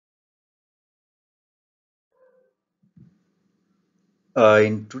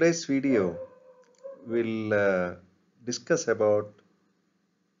In today's video, we'll discuss about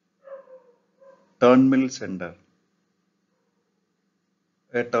turnmill sender,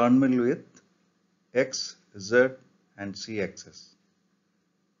 a turnmill with X, Z, and C axis.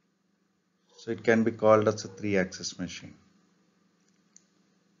 So it can be called as a 3-axis machine.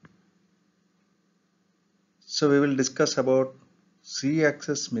 So we will discuss about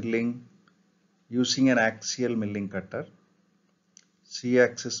C-axis milling using an axial milling cutter,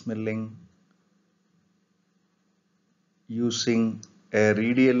 C-axis milling using a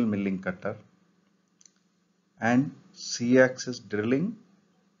radial milling cutter, and C-axis drilling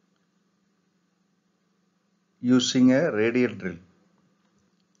using a radial drill.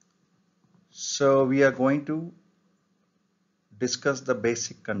 So we are going to discuss the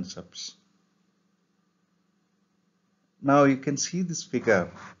basic concepts. Now you can see this figure.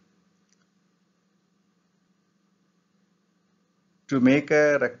 To make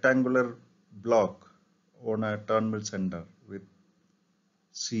a rectangular block on a turnmill center with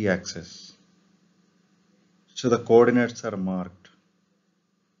C axis. So the coordinates are marked.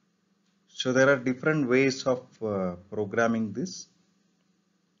 So there are different ways of programming this.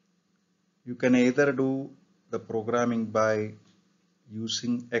 You can either do the programming by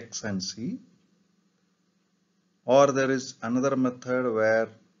using X and C, or there is another method where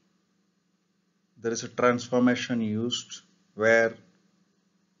there is a transformation used where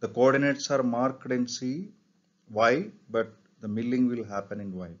the coordinates are marked in C, Y, but the milling will happen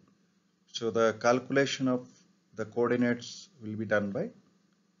in Y. So the calculation of the coordinates will be done by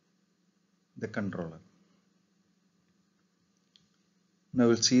the controller. Now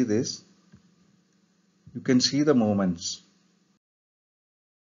we'll see this. You can see the movements.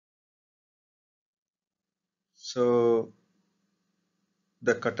 So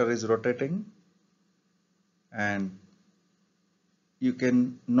the cutter is rotating and you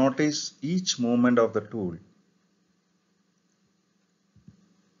can notice each movement of the tool.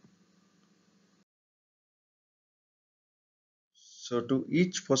 So to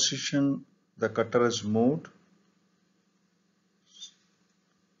each position the cutter is moved.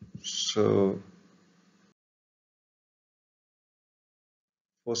 So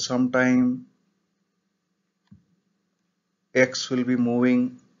for some time X will be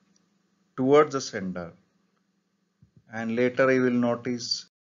moving towards the sender, and later you will notice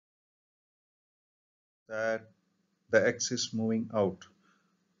that the X is moving out.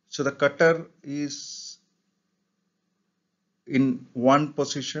 So the cutter is in one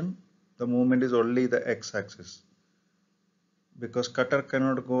position, the movement is only the X axis, because cutter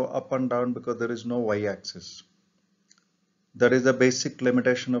cannot go up and down because there is no Y axis. That is the basic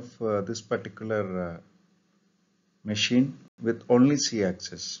limitation of this particular machine with only C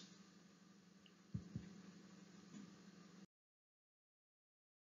axis.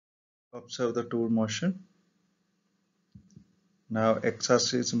 Observe the tool motion. Now X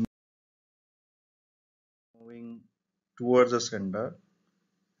axis is moving towards the center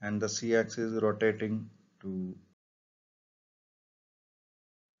and the C axis is rotating to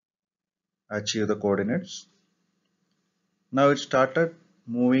achieve the coordinates. Now it started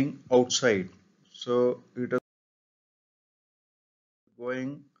moving outside. So it is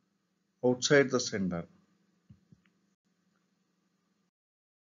going outside the center.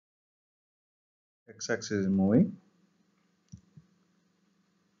 X-axis is moving.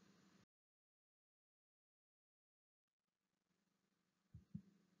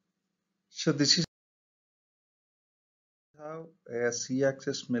 So this is how a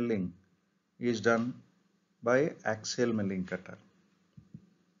C-axis milling is done by axial milling cutter.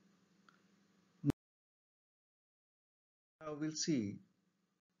 Now we'll see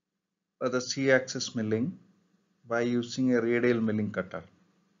the C-axis milling by using a radial milling cutter.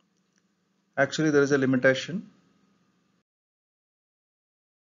 Actually, there is a limitation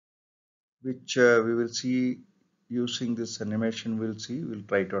which we will see using this animation. We'll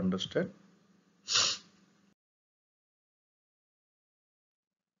try to understand.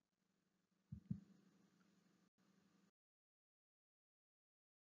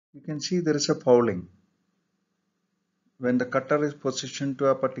 You can see there is a fouling. When the cutter is positioned to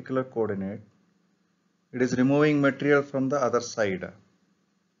a particular coordinate, it is removing material from the other side.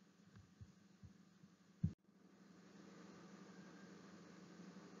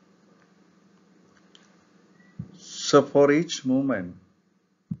 So for each movement,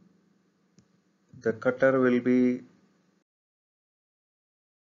 the cutter will be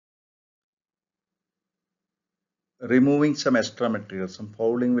removing some extra material, some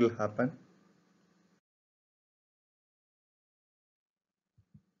fouling will happen.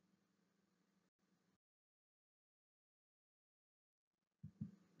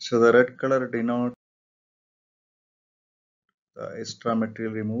 So the red color denotes the extra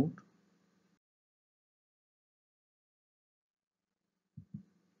material removed.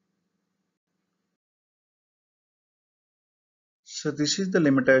 So this is the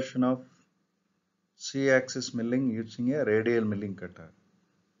limitation of C-axis milling using a radial milling cutter.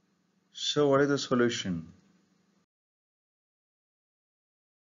 So what is the solution?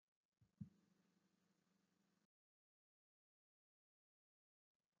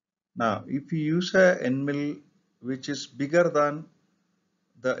 Now, if you use a Endmill which is bigger than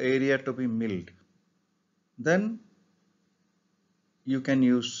the area to be milled, then you can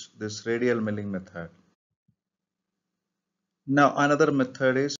use this radial milling method. Now, another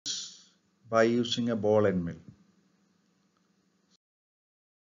method is by using a ball end mill.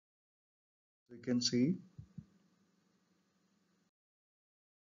 You can see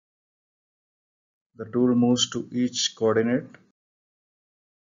the tool moves to each coordinate,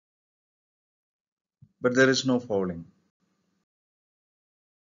 but there is no fouling.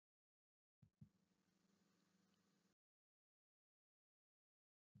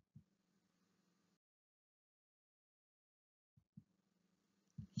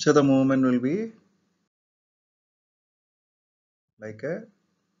 So the movement will be like a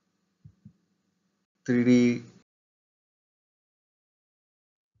 3D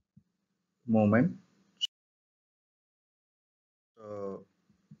movement. So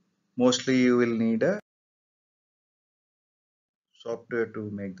mostly you will need a software to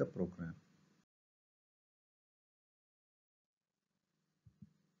make the program.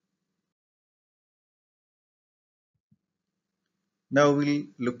 Now we'll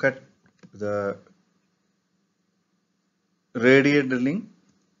look at the radiate drilling.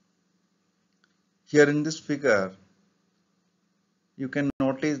 Here in this figure, you can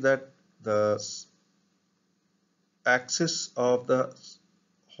notice that the axis of the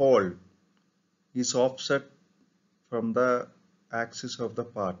hole is offset from the axis of the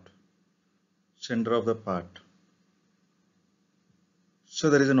part, center of the part. So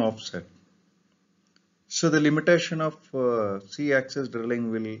there is an offset. So the limitation of C-axis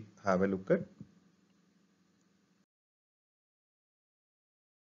drilling we'll have a look at.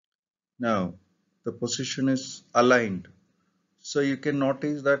 Now the position is aligned. So you can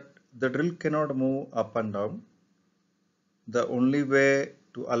notice that the drill cannot move up and down. The only way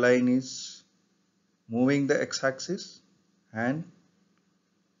to align is moving the x-axis and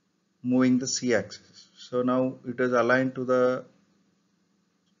moving the c-axis. So now it is aligned to the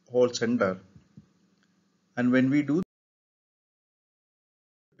hole center, and when we do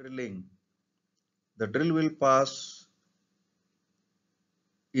drilling, the drill will pass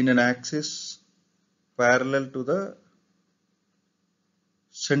in an axis parallel to the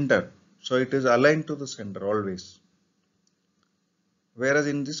center. So it is aligned to the center always. Whereas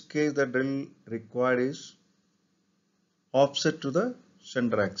in this case the drill required is offset to the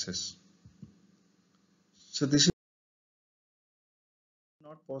center axis. So this is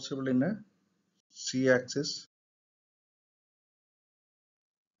not possible in a C-axis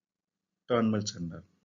turnmill center.